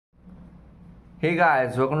Hey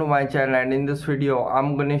guys, welcome to my channel, and in this video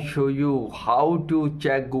I'm gonna show you how to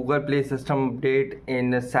check Google Play system update in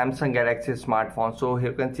Samsung Galaxy smartphone. So here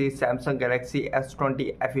you can see Samsung Galaxy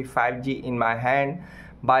S20 FE 5G in my hand.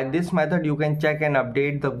 By this method you can check and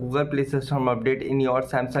update the Google Play system update in your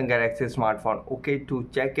Samsung Galaxy smartphone. Okay, to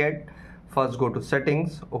check it, first go to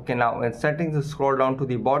settings. Okay, now in settings scroll down to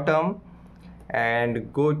the bottom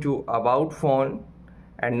and go to about phone,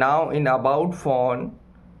 and now in about phone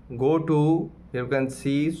go to, here you can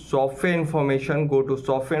see software information. Go to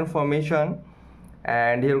software information,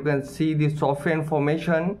 and here you can see the software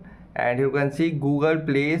information, and you can see Google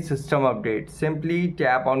Play system update. Simply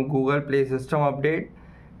tap on Google Play system update,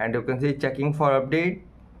 and you can see checking for update.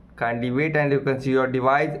 Kindly wait, and you can see your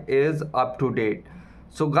device is up to date.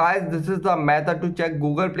 So guys, this is the method to check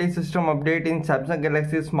Google Play system update in Samsung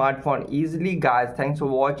Galaxy smartphone easily. Guys, thanks for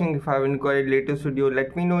watching. If you have any query latest video,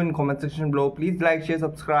 let me know in comment section below. Please like, share,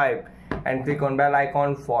 subscribe and click on bell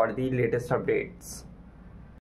icon for the latest updates.